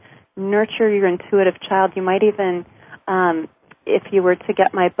and you nurture your intuitive child, you might even, if you were to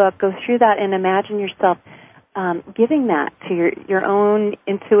get my book, go through that and imagine yourself giving that to your own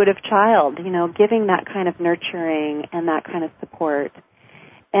intuitive child, giving that kind of nurturing and that kind of support.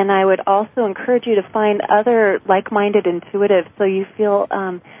 And I would also encourage you to find other like-minded intuitives so you feel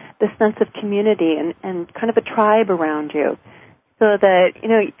the sense of community and kind of a tribe around you so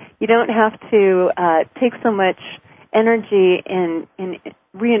that, you don't have to take so much energy in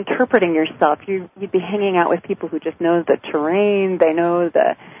reinterpreting yourself. You'd be hanging out with people who just know the terrain, they know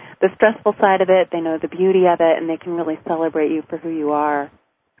the stressful side of it, they know the beauty of it, and they can really celebrate you for who you are.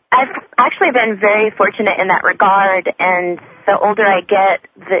 I've actually been very fortunate in that regard, and the older I get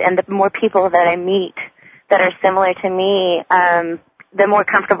and the more people that I meet that are similar to me, the more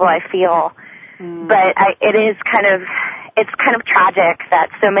comfortable I feel. But it's kind of tragic that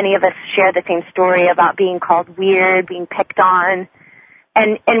so many of us share the same story about being called weird, being picked on.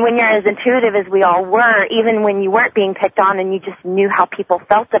 And when you're as intuitive as we all were, even when you weren't being picked on and you just knew how people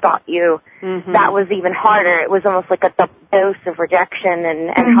felt about you, that was even harder. It was almost like a double dose of rejection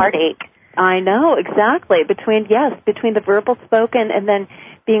and heartache. I know, exactly. Between the verbal spoken and then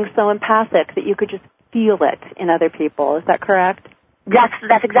being so empathic that you could just feel it in other people. Is that correct?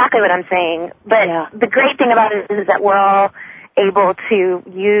 That's exactly what I'm saying. But the great thing about it is that we're all able to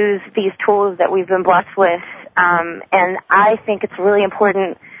use these tools that we've been blessed with. And I think it's really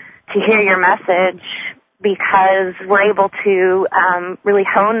important to hear your message because we're able to really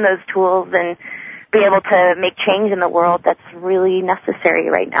hone those tools and be able to make change in the world that's really necessary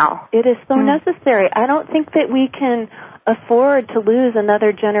right now. It is so necessary. I don't think that we can afford to lose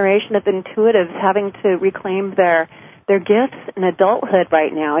another generation of intuitives having to reclaim their gifts in adulthood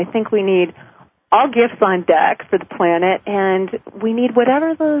right now. I think we need all gifts on deck for the planet, and we need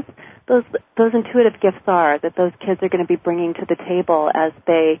whatever those intuitive gifts are that those kids are going to be bringing to the table as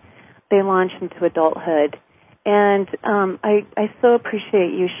they launch into adulthood. And I so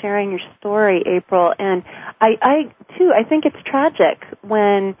appreciate you sharing your story, April. And I think it's tragic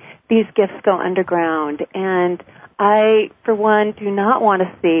when these gifts go underground. And I, for one, do not want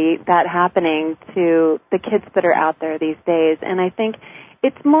to see that happening to the kids that are out there these days. And I think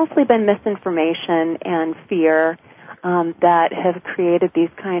it's mostly been misinformation and fear that have created these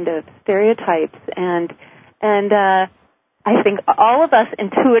kind of stereotypes, and I think all of us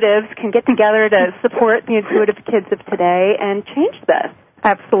intuitives can get together to support the intuitive kids of today and change this.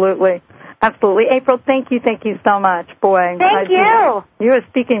 Absolutely. Absolutely. April, thank you so much. Boy. Thank you. You are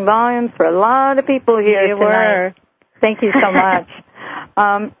speaking volumes for a lot of people here tonight. Were. Thank you so much.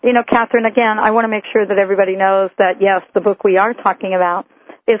 Catherine, again, I want to make sure that everybody knows that, yes, the book we are talking about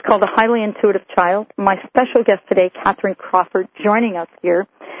is called A Highly Intuitive Child. My special guest today, Catherine Crawford, joining us here.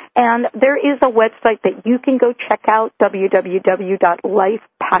 And there is a website that you can go check out,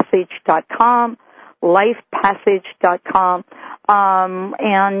 www.lifepassage.com, lifepassage.com,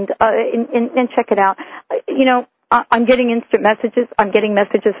 and check it out. I'm getting instant messages. I'm getting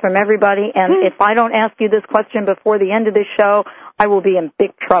messages from everybody, and if I don't ask you this question before the end of this show, I will be in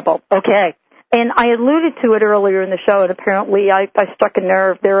big trouble. Okay. And I alluded to it earlier in the show, and apparently I struck a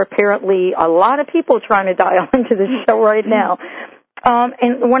nerve. There are apparently a lot of people trying to dial into this show right now.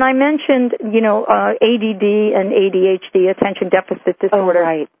 And when I mentioned, ADD and ADHD, attention deficit disorder. Oh,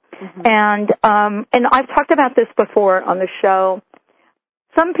 right. Mm-hmm. And I've talked about this before on the show.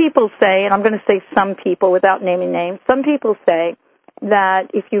 Some people say, and I'm going to say some people without naming names, some people say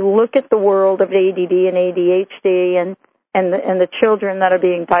that if you look at the world of ADD and ADHD and the children that are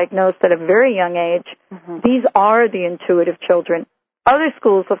being diagnosed at a very young age, these are the intuitive children. Other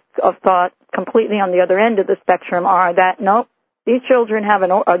schools of thought, completely on the other end of the spectrum, are that, nope, these children have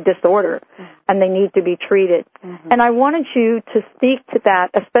a disorder, and they need to be treated. And I wanted you to speak to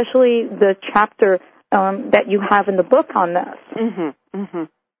that, especially the chapter that you have in the book on this.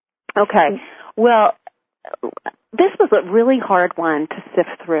 Okay. Well, this was a really hard one to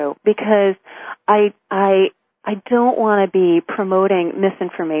sift through because I don't want to be promoting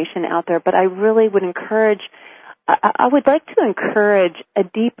misinformation out there, but I really would I would like to encourage a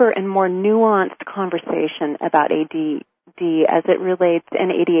deeper and more nuanced conversation about ADD as it relates,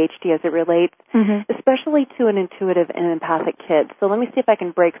 and ADHD as it relates, especially to an intuitive and empathic kid. So let me see if I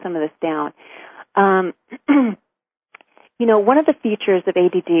can break some of this down. One of the features of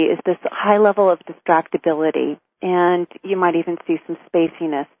ADD is this high level of distractibility, and you might even see some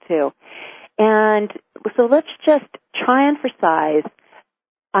spaciness too. And so let's just try and emphasize,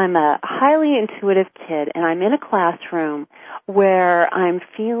 I'm a highly intuitive kid, and I'm in a classroom where I'm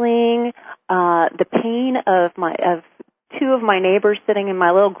feeling the pain of two of my neighbors sitting in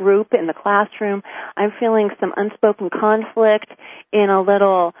my little group in the classroom. I'm feeling some unspoken conflict in a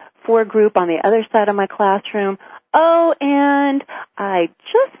little group on the other side of my classroom. Oh, and I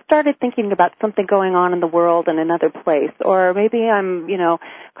just started thinking about something going on in the world in another place, or maybe I'm,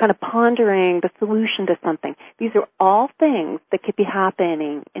 kind of pondering the solution to something. These are all things that could be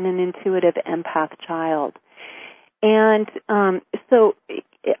happening in an intuitive empath child. And so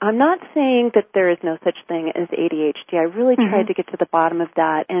I'm not saying that there is no such thing as ADHD. I really tried to get to the bottom of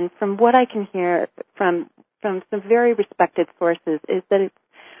that, and from what I can hear from some very respected sources is that it's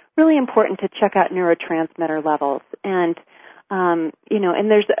really important to check out neurotransmitter levels, and and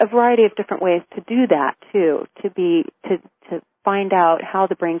there's a variety of different ways to do that too, to find out how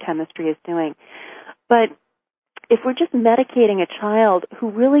the brain chemistry is doing. But if we're just medicating a child who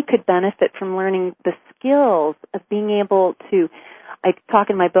really could benefit from learning the skills of being able to, I talk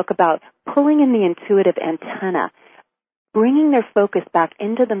in my book about pulling in the intuitive antenna, bringing their focus back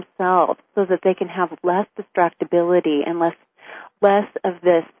into themselves so that they can have less distractibility and less of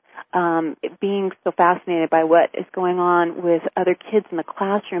this being so fascinated by what is going on with other kids in the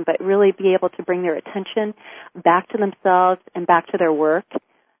classroom, but really be able to bring their attention back to themselves and back to their work.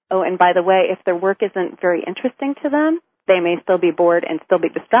 Oh, and by the way, if their work isn't very interesting to them, they may still be bored and still be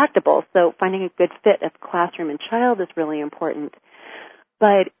distractible. So finding a good fit of classroom and child is really important.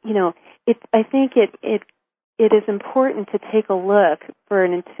 But, I think it is important to take a look for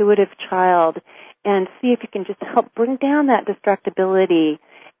an intuitive child and see if you can just help bring down that distractibility.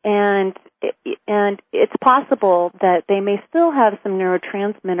 And it's possible that they may still have some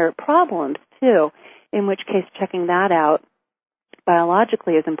neurotransmitter problems too, in which case checking that out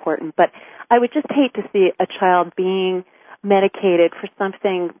biologically is important. But I would just hate to see a child being medicated for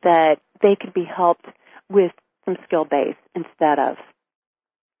something that they could be helped with some skill base instead of.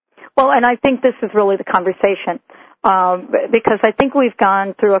 Well, and I think this is really the conversation, because I think we've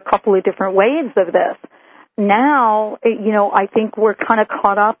gone through a couple of different waves of this. Now, I think we're kind of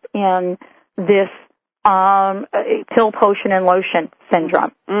caught up in this pill, potion, and lotion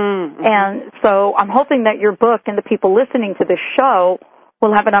syndrome. And so I'm hoping that your book and the people listening to this show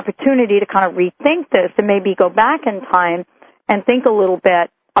will have an opportunity to kind of rethink this and maybe go back in time and think a little bit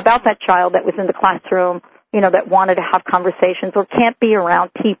about that child that was in the classroom that wanted to have conversations or can't be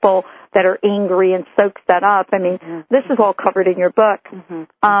around people that are angry and soaks that up. I mean, this is all covered in your book.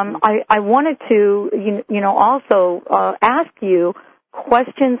 I wanted to, also ask you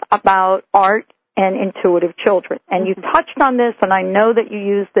questions about art and intuitive children. And you touched on this, and I know that you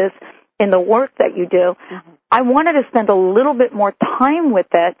use this in the work that you do. I wanted to spend a little bit more time with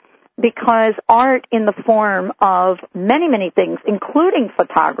it because art in the form of many, many things, including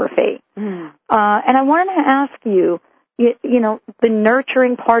photography. And I wanted to ask you, the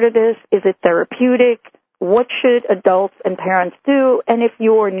nurturing part of this, is it therapeutic? What should adults and parents do? And if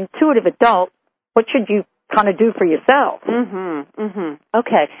you're an intuitive adult, what should you kind of do for yourself?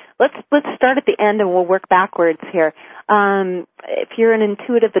 Okay, let's start at the end and we'll work backwards here. If you're an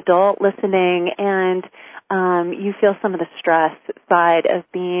intuitive adult listening and you feel some of the stress side of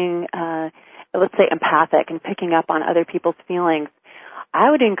being, let's say, empathic and picking up on other people's feelings, I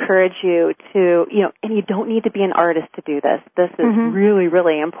would encourage you to, and you don't need to be an artist to do this. This is really,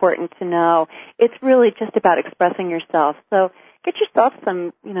 really important to know. It's really just about expressing yourself. So get yourself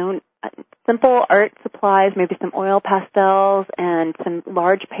some, simple art supplies, maybe some oil pastels and some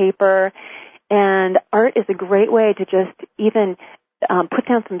large paper. And art is a great way to just even put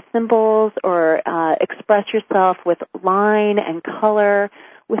down some symbols or express yourself with line and color,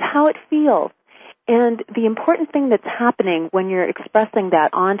 with how it feels. And the important thing that's happening when you're expressing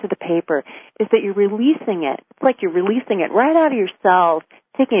that onto the paper is that you're releasing it. It's like you're releasing it right out of your cells,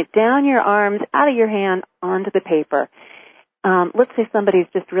 taking it down your arms, out of your hand, onto the paper. Let's say somebody's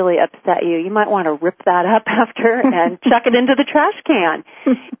just really upset you. You might want to rip that up after and chuck it into the trash can.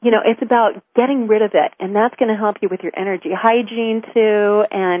 It's about getting rid of it, and that's going to help you with your energy hygiene too,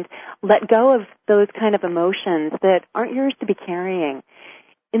 and let go of those kind of emotions that aren't yours to be carrying.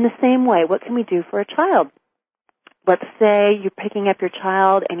 In the same way, what can we do for a child? Let's say you're picking up your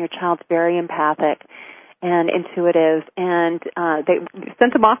child and your child's very empathic and intuitive, and they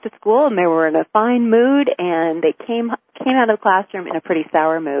sent them off to school and they were in a fine mood, and they came out of the classroom in a pretty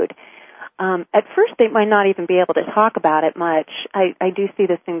sour mood. At first, they might not even be able to talk about it much. I do see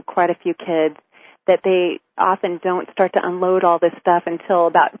this in quite a few kids, that they often don't start to unload all this stuff until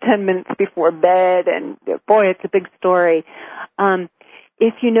about 10 minutes before bed, and boy, it's a big story.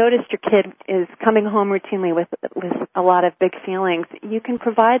 If you notice your kid is coming home routinely with a lot of big feelings, you can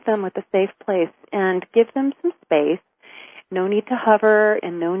provide them with a safe place and give them some space. No need to hover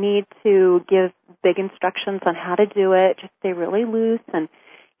and no need to give big instructions on how to do it. Just stay really loose and,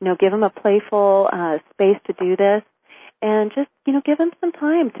 give them a playful space to do this. And just, give them some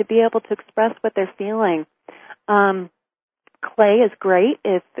time to be able to express what they're feeling. Clay is great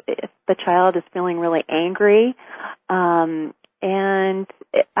if the child is feeling really angry. And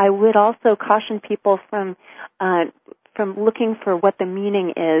I would also caution people from looking for what the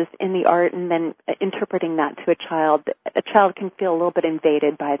meaning is in the art and then interpreting that to a child. A child can feel a little bit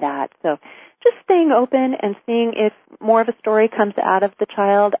invaded by that. So just staying open and seeing if more of a story comes out of the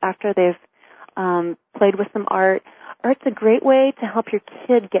child after they've played with some art. Art's a great way to help your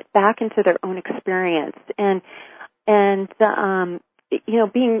kid get back into their own experience and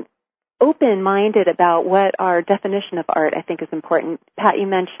being open-minded about what our definition of art, I think, is important. Pat, you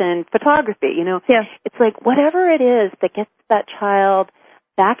mentioned photography, Yes. It's like whatever it is that gets that child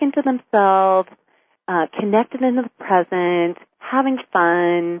back into themselves, connected into the present, having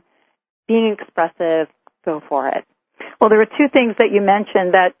fun, being expressive, go for it. Well, there were two things that you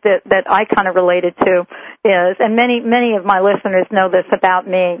mentioned that I kind of related to is, and many of my listeners know this about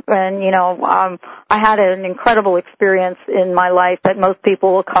me, and, I had an incredible experience in my life that most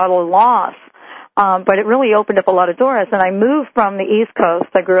people will call a loss, but it really opened up a lot of doors, and I moved from the East Coast.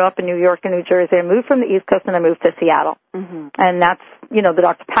 I grew up in New York and New Jersey. I moved from the East Coast and I moved to Seattle, and that's, the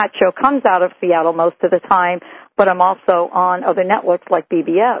Dr. Pat Show comes out of Seattle most of the time, but I'm also on other networks like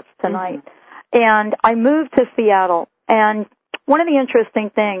BBS tonight, and I moved to Seattle. And one of the interesting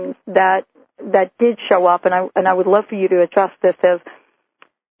things that did show up, and I would love for you to address this, is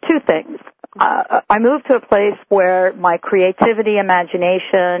two things. I moved to a place where my creativity,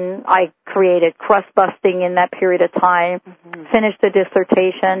 imagination, I created crust-busting in that period of time, finished a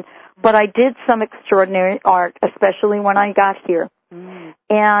dissertation, but I did some extraordinary art, especially when I got here.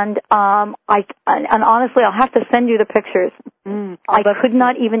 And honestly, I'll have to send you the pictures. I could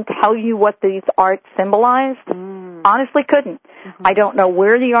not even tell you what these art symbolized. Honestly, couldn't. I don't know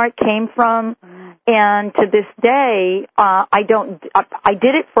where the art came from, and to this day, I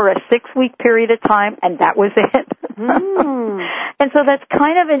did it for a 6-week period of time, and that was it. And so that's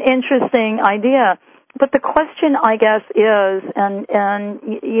kind of an interesting idea. But the question, I guess, is,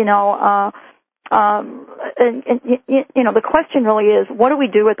 the question really is, what do we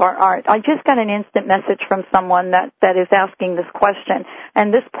do with our art? I just got an instant message from someone that is asking this question,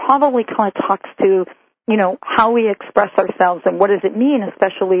 and this probably kind of talks to, how we express ourselves and what does it mean,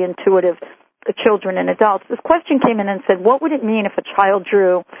 especially intuitive children and adults. This question came in and said, what would it mean if a child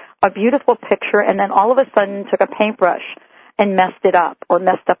drew a beautiful picture and then all of a sudden took a paintbrush and messed it up or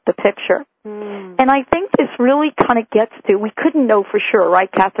messed up the picture? And I think this really kind of gets to, we couldn't know for sure, right,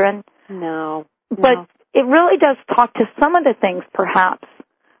 Catherine? No. But it really does talk to some of the things, perhaps,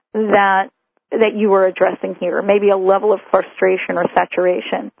 that you were addressing here, maybe a level of frustration or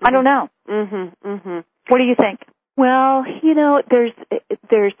saturation. I don't know. What do you think? Well, there's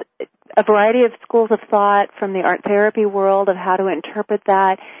a variety of schools of thought from the art therapy world of how to interpret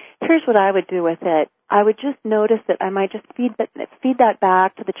that. Here's what I would do with it. I would just notice that I might just feed that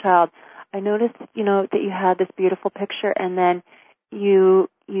back to the child. I noticed, that you had this beautiful picture, and then you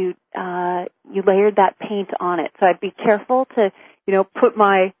layered that paint on it. So I'd be careful to, put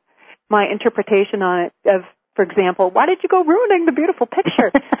my interpretation on it of, for example, why did you go ruining the beautiful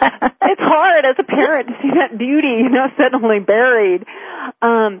picture? It's hard as a parent to see that beauty, suddenly buried.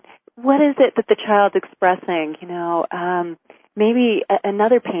 What is it that the child's expressing? Maybe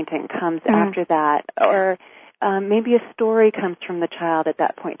another painting comes after that, or maybe a story comes from the child at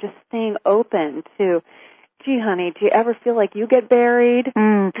that point. Just staying open to, gee, honey, do you ever feel like you get buried?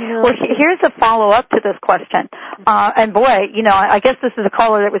 Well, here's a follow-up to this question. And boy, I guess this is a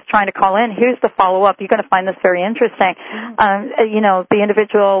caller that was trying to call in. Here's the follow-up. You're going to find this very interesting. The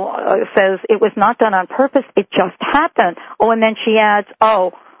individual says it was not done on purpose. It just happened. Oh, and then she adds,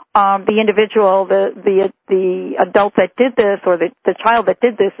 the individual, the adult that did this, or the child that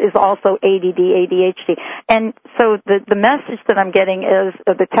did this, is also ADD, ADHD. And so the message that I'm getting is,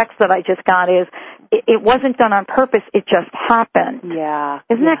 the text that I just got is, it wasn't done on purpose, it just happened. Yeah.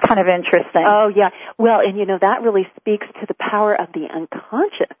 Isn't that kind of interesting? Oh, yeah. Well, and that really speaks to the power of the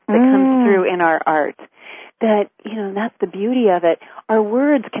unconscious that comes through in our art. That, that's the beauty of it. Our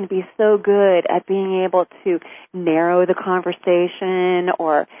words can be so good at being able to narrow the conversation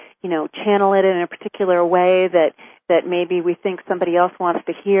or, channel it in a particular way that maybe we think somebody else wants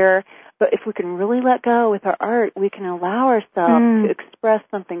to hear. But if we can really let go with our art, we can allow ourselves to express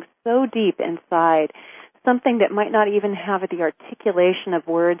something so deep inside, something that might not even have the articulation of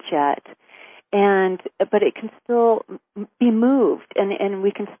words yet. But it can still be moved, and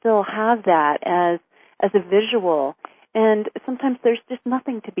we can still have that as a visual. And sometimes there's just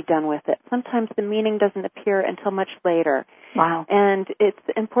nothing to be done with it. Sometimes the meaning doesn't appear until much later. Wow. And it's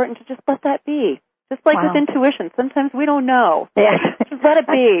important to just let that be. Just like with intuition. Sometimes we don't know. Yeah. Just let it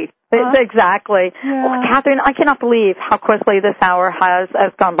be. Exactly. Yeah. Well, Catherine, I cannot believe how quickly this hour has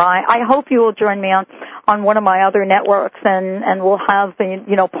gone by. I hope you will join me on one of my other networks, and we'll have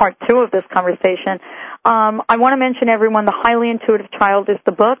part 2 of this conversation. I want to mention, everyone, The Highly Intuitive Child is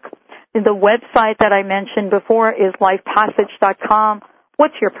the book. The website that I mentioned before is lifepassage.com.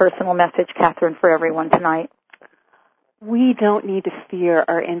 What's your personal message, Catherine, for everyone tonight? We don't need to fear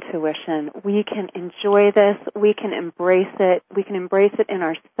our intuition. We can enjoy this. We can embrace it. We can embrace it in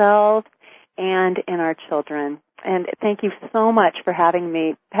ourselves and in our children. And thank you so much for having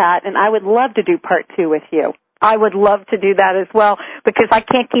me, Pat. And I would love to do part 2 with you. I would love to do that as well, because I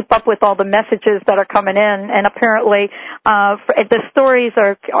can't keep up with all the messages that are coming in, and apparently the stories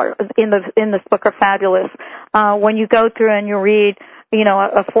are in this book are fabulous. When you go through and you read,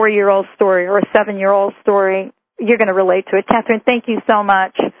 a 4-year-old story or a 7-year-old story, you're going to relate to it. Catherine, thank you so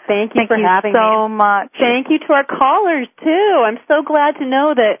much. Thank you for having me. Thank you so much. Thank you to our callers too. I'm so glad to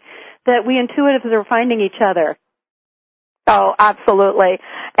know that we intuitives are finding each other. Oh, absolutely.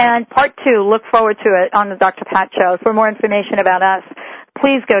 And part 2, look forward to it on the Dr. Pat Show. For more information about us,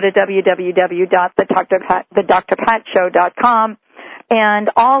 please go to www.thedrpatshow.com, and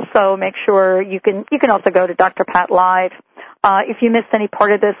also make sure you can also go to Dr. Pat Live. If you missed any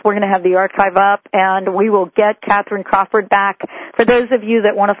part of this, we're going to have the archive up, and we will get Catherine Crawford back. For those of you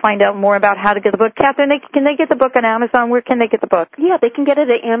that want to find out more about how to get the book, Catherine, can they get the book on Amazon? Where can they get the book? Yeah, they can get it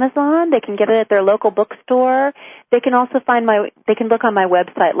at Amazon. They can get it at their local bookstore. They can also they can look on my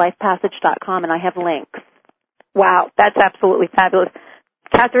website, lifepassage.com, and I have links. Wow, that's absolutely fabulous.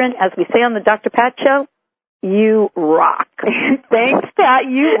 Catherine, as we say on the Dr. Pat Show, you rock. Thanks, Pat.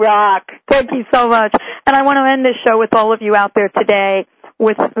 You rock. Thank you so much. And I want to end this show with all of you out there today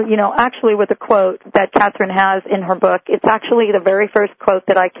with, actually with a quote that Catherine has in her book. It's actually the very first quote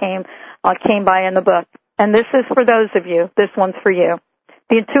that I came by in the book. And this is for those of you. This one's for you.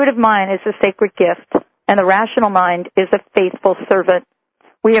 The intuitive mind is a sacred gift, and the rational mind is a faithful servant.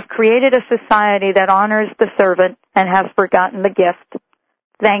 We have created a society that honors the servant and has forgotten the gift.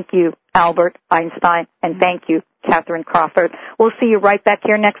 Thank you, Albert Einstein, and thank you, Catherine Crawford. We'll see you right back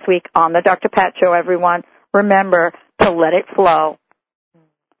here next week on the Dr. Pat Show, everyone. Remember to let it flow.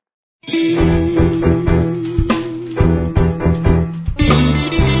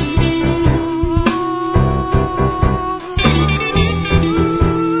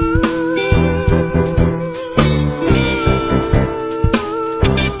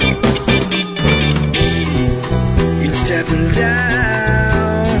 Stepping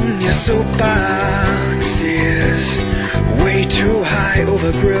down your soapbox is way too high,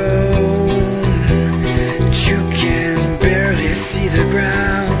 overgrown. You can barely see the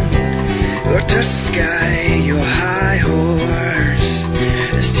ground or touch the sky. Your high horse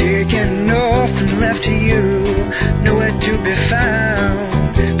is taken off and left to you, nowhere to be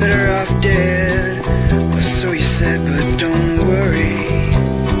found. Better off dead, or so you said, but don't worry,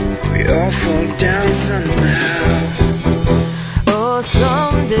 we all fall down somehow.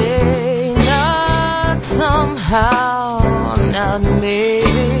 Someday, not somehow, not maybe,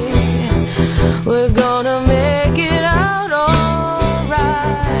 we're gonna make it out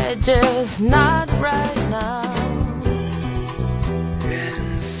alright, just not